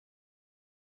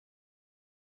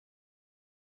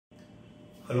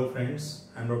Hello friends,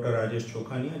 I am Dr. Rajesh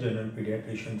Chokhani, a general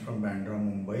pediatrician from Bandra,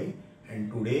 Mumbai,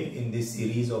 and today in this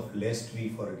series of Lest We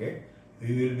Forget,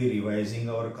 we will be revising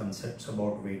our concepts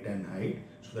about weight and height.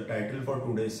 So the title for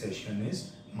today's session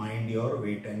is Mind Your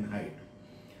Weight and Height.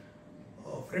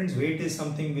 Friends, weight is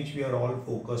something which we are all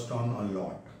focused on a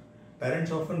lot.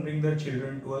 Parents often bring their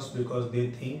children to us because they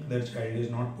think their child is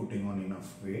not putting on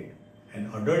enough weight,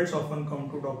 and adults often come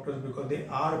to doctors because they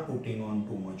are putting on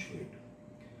too much weight.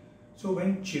 So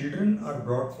when children are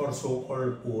brought for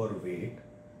so-called poor weight,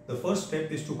 the first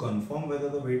step is to confirm whether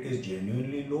the weight is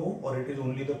genuinely low or it is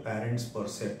only the parent's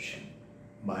perception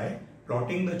by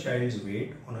plotting the child's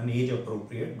weight on an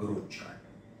age-appropriate growth chart.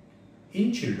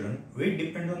 In children, weight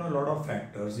depends on a lot of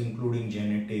factors including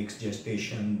genetics,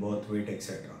 gestation, birth weight,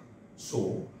 etc.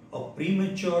 So, a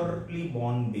prematurely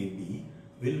born baby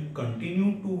will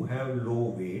continue to have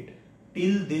low weight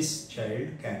till this child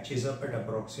catches up at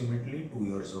approximately 2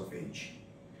 years of age.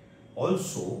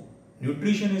 Also,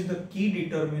 nutrition is the key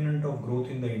determinant of growth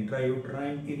in the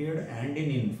intrauterine period and in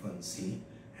infancy,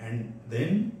 and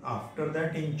then after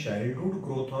that in childhood,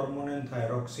 growth hormone and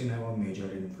thyroxine have a major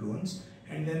influence,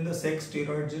 and then the sex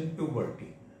steroids in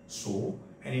puberty. So,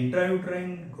 an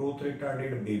intrauterine growth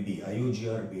retarded baby,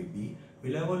 IUGR baby,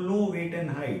 will have a low weight and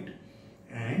height,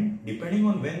 and depending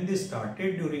on when this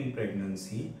started during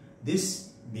pregnancy,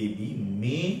 this baby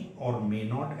may or may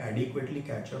not adequately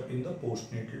catch up in the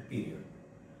postnatal period.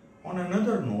 On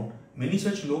another note, many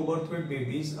such low birth weight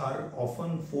babies are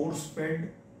often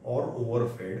force-fed or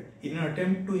overfed in an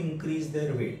attempt to increase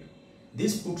their weight.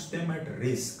 This puts them at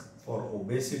risk for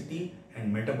obesity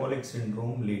and metabolic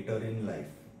syndrome later in life.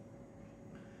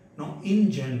 Now,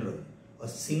 in general, a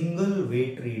single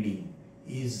weight reading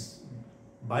is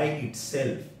by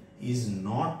itself is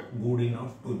not good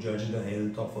enough to judge the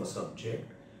health of a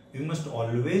subject. We must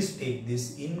always take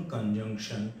this in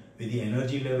conjunction with the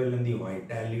energy level and the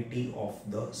vitality of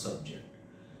the subject.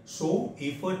 So,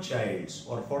 if a child's,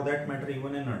 or for that matter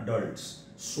even an adult's,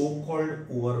 so-called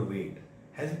poor weight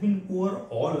has been poor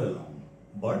all along,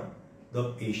 but the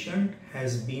patient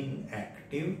has been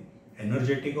active,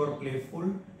 energetic or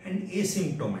playful and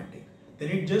asymptomatic, then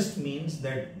it just means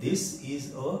that this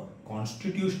is a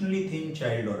constitutionally thin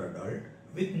child or adult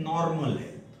with normal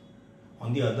health.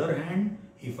 On the other hand,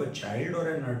 if a child or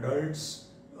an adult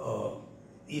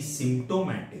is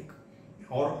symptomatic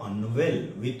or unwell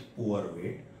with poor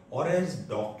weight or has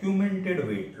documented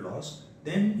weight loss,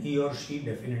 then he or she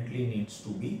definitely needs to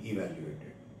be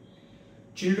evaluated.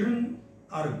 Children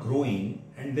are growing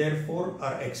and therefore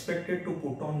are expected to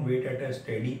put on weight at a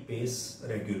steady pace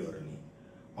regularly.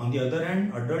 On the other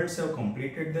hand, adults have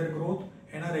completed their growth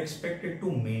and are expected to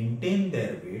maintain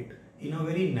their weight in a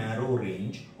very narrow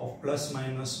range of plus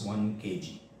minus 1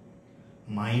 kg.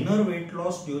 Minor weight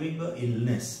loss during the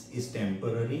illness is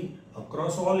temporary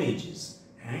across all ages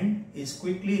and is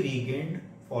quickly regained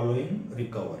following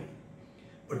recovery.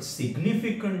 But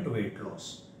significant weight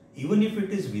loss, even if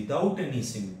it is without any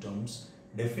symptoms,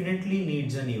 definitely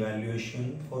needs an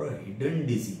evaluation for a hidden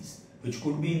disease, which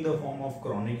could be in the form of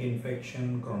chronic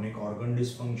infection, chronic organ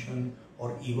dysfunction,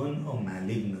 or even a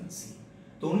malignancy.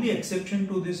 The only exception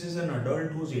to this is an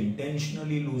adult who is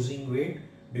intentionally losing weight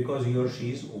because he or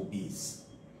she is obese.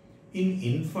 In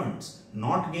infants,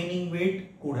 not gaining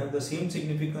weight could have the same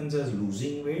significance as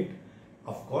losing weight.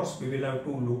 Of course, we will have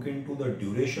to look into the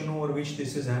duration over which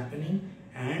this is happening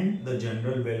and the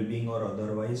general well-being or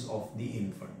otherwise of the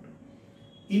infant.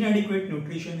 Inadequate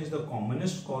nutrition is the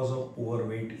commonest cause of poor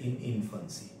weight in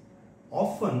infancy.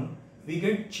 Often, we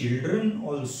get children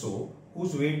also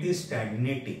whose weight is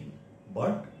stagnating,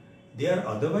 but they are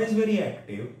otherwise very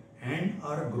active and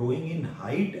are growing in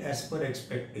height as per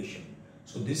expectation.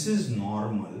 So this is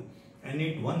normal, and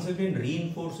it once again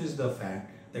reinforces the fact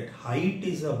that height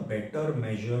is a better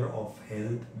measure of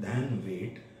health than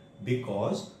weight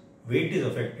because weight is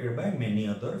affected by many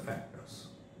other factors.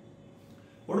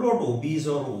 What about obese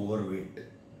or overweight?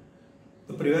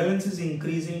 The prevalence is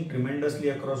increasing tremendously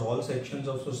across all sections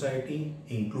of society,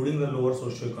 including the lower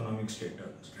socioeconomic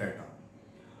strata.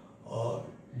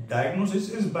 Diagnosis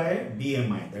is by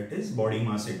BMI, that is body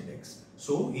mass index.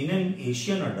 So, in an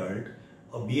Asian adult,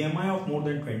 a BMI of more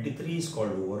than 23 is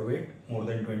called overweight, more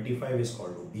than 25 is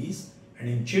called obese, and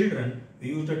in children, we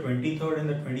use the 23rd and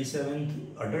the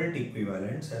 27th adult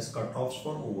equivalents as cutoffs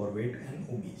for overweight and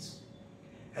obese.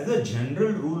 As a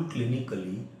general rule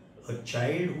clinically, a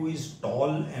child who is tall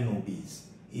and obese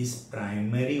is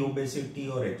primary obesity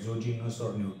or exogenous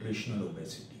or nutritional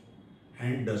obesity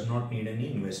and does not need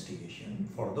any investigation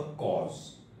for the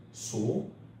cause. So,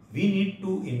 we need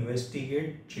to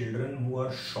investigate children who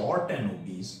are short and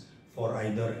obese for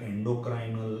either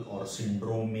endocrinal or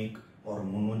syndromic or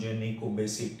monogenic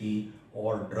obesity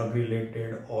or drug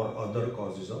related or other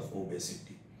causes of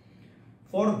obesity.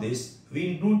 For this,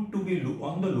 we need to be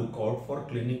on the lookout for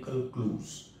clinical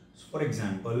clues. So for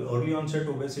example, early onset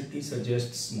obesity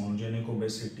suggests monogenic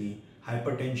obesity,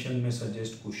 hypertension may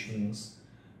suggest Cushing's.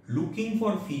 Looking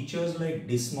for features like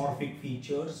dysmorphic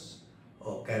features,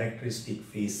 characteristic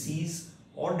facies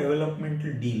or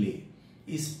developmental delay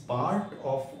is part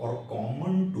of or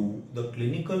common to the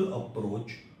clinical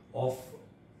approach of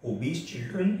obese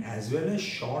children as well as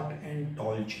short and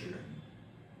tall children.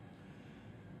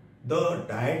 The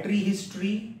dietary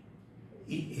history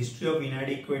of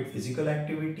inadequate physical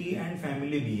activity and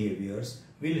family behaviors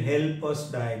will help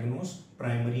us diagnose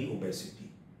primary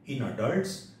obesity. In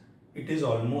adults, it is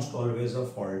almost always a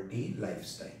faulty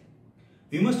lifestyle.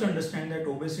 We must understand that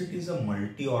obesity is a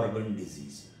multi-organ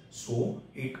disease. So,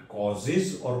 it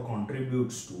causes or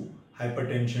contributes to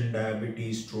hypertension,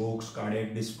 diabetes, strokes,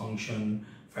 cardiac dysfunction,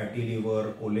 fatty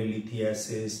liver,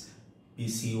 cholelithiasis,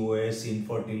 PCOS,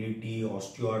 infertility,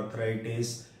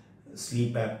 osteoarthritis,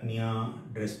 sleep apnea,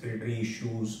 respiratory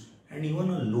issues, and even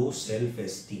a low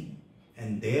self-esteem.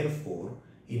 And therefore,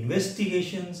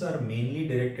 investigations are mainly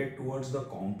directed towards the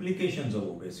complications of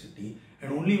obesity,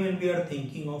 and only when we are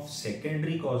thinking of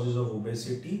secondary causes of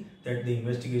obesity that the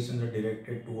investigations are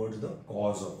directed towards the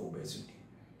cause of obesity.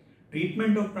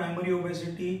 Treatment of primary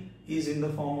obesity is in the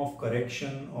form of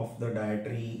correction of the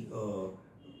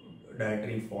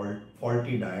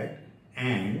faulty diet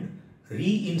and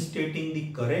reinstating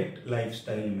the correct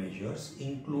lifestyle measures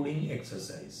including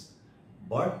exercise.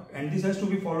 And this has to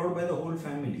be followed by the whole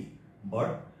family.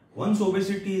 But once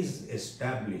obesity is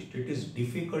established, it is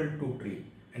difficult to treat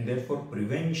and therefore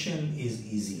prevention is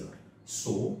easier.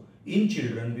 So in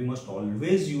children, we must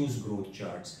always use growth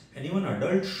charts, and even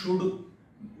adults should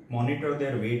monitor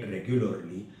their weight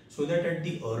regularly so that at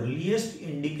the earliest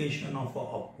indication of an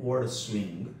upward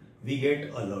swing, we get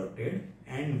alerted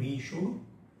and we should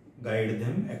guide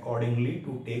them accordingly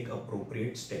to take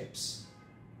appropriate steps.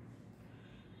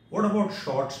 What about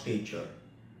short stature?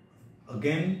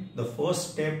 Again, the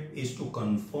first step is to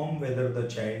confirm whether the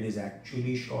child is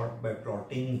actually short by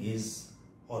plotting his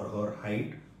or her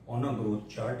height on a growth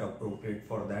chart appropriate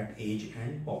for that age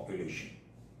and population.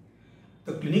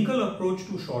 The clinical approach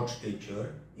to short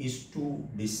stature is to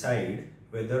decide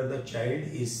whether the child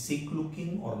is sick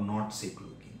looking or not sick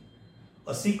looking.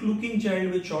 A sick looking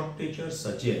child with short stature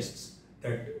suggests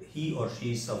that he or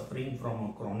she is suffering from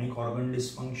a chronic organ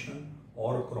dysfunction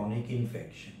or chronic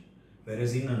infection.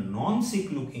 Whereas in a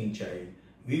non-sick looking child,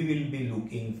 we will be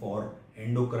looking for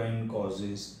endocrine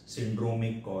causes,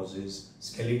 syndromic causes,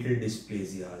 skeletal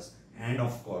dysplasias, and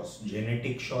of course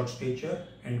genetic short stature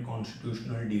and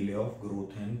constitutional delay of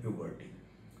growth and puberty.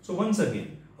 So once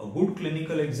again, a good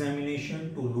clinical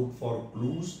examination to look for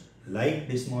clues like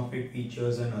dysmorphic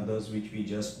features and others which we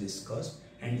just discussed,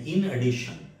 and in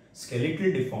addition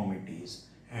skeletal deformities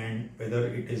and whether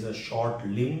it is a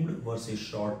short-limbed versus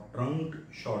short-trunked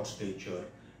short stature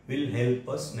will help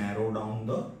us narrow down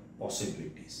the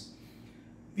possibilities.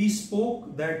 We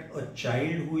spoke that a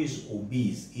child who is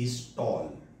obese is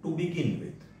tall to begin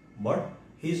with, but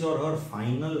his or her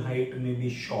final height may be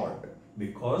short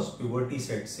because puberty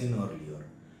sets in earlier.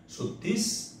 So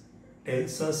this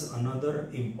tells us another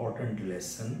important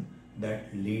lesson, that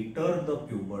later the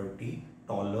puberty,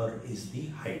 taller is the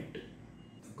height.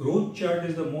 The growth chart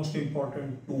is the most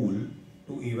important tool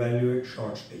to evaluate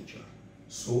short stature.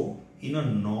 So in a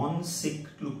non-sick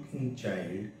looking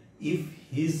child, if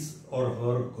his or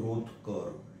her growth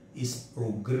curve is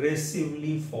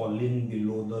progressively falling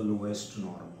below the lowest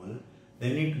normal,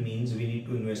 then it means we need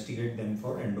to investigate them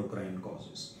for endocrine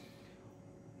causes.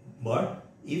 But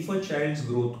if a child's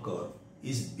growth curve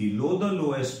is below the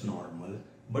lowest normal,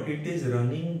 but it is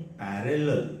running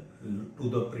parallel to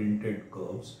the printed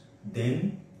curves,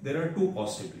 then there are two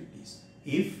possibilities.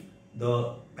 If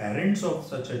the parents of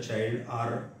such a child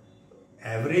are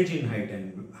average in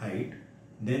height,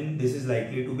 then this is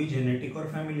likely to be genetic or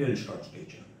familial short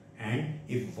stature. And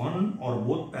if one or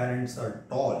both parents are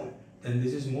tall, then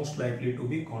this is most likely to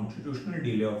be constitutional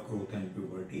delay of growth and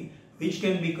puberty, which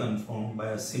can be confirmed by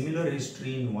a similar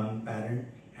history in one parent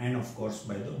and of course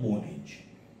by the bone age.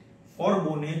 For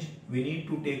bone age, we need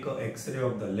to take an X-ray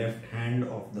of the left hand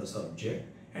of the subject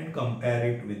and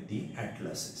compare it with the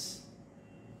atlases.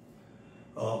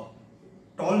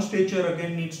 Tall stature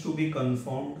again needs to be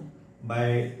confirmed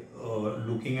by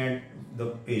looking at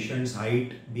the patient's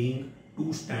height being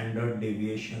 2 standard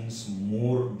deviations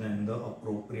more than the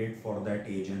appropriate for that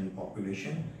age and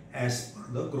population as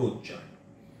per the growth chart.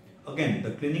 Again,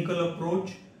 the clinical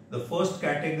approach The first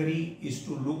category is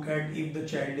to look at if the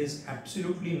child is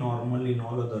absolutely normal in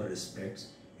all other respects,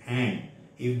 and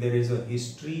if there is a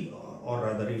history, or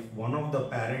rather if one of the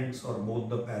parents or both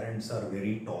the parents are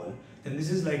very tall, then this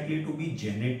is likely to be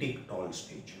genetic tall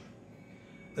stature.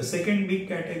 The second big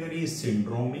category is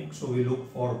syndromic, so we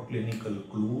look for clinical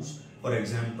clues. For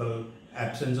example,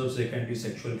 absence of secondary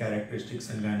sexual characteristics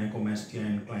in gynecomastia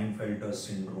and Klinefelter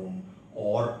syndrome,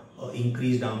 or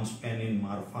increased arm span in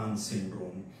Marfan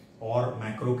syndrome, or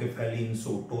macrocephaly in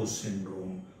Soto's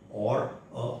syndrome, or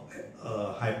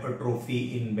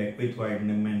hypertrophy in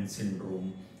Beckwith-Wiedemann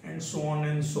syndrome, and so on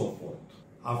and so forth.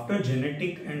 After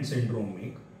genetic and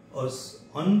syndromic, an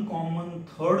uncommon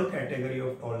third category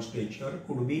of tall stature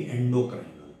could be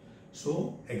endocrinal.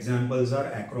 So examples are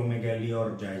acromegaly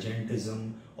or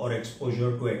gigantism, or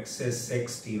exposure to excess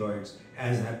sex steroids,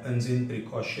 as happens in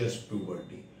precocious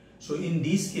puberty. So in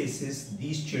these cases,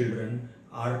 these children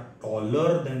are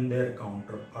taller than their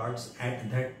counterparts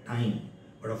at that time.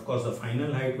 But of course, the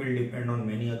final height will depend on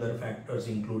many other factors,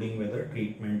 including whether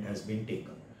treatment has been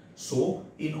taken. So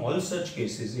in all such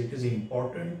cases, it is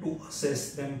important to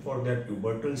assess them for their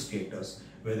pubertal status,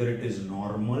 whether it is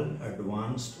normal,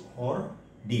 advanced, or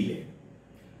delayed.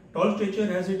 Tall stature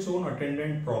has its own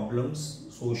attendant problems,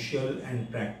 social and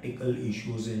practical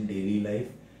issues in daily life,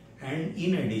 and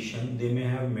in addition, they may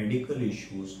have medical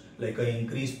issues like an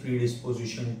increased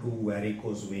predisposition to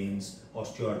varicose veins,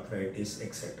 osteoarthritis,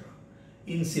 etc.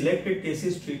 In selected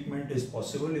cases, treatment is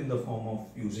possible in the form of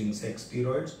using sex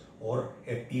steroids or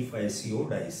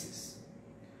epiphysiodiasis.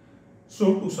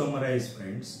 So to summarize,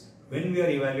 friends, when we are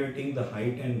evaluating the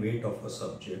height and weight of a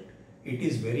subject, it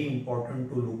is very important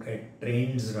to look at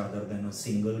trends rather than a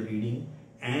single reading,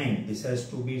 and this has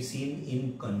to be seen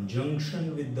in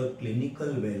conjunction with the clinical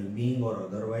well-being or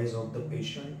otherwise of the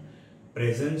patient,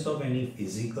 presence of any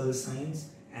physical signs,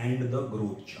 and the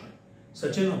growth chart.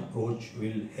 Such an approach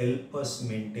will help us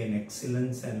maintain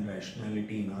excellence and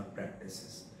rationality in our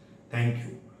practices. Thank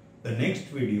you. The next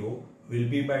video will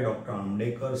be by Dr.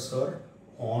 Amdekar sir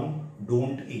on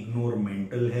Don't Ignore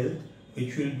Mental Health,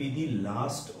 which will be the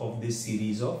last of this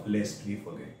series of Lest We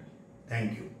Forget.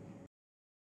 Thank you.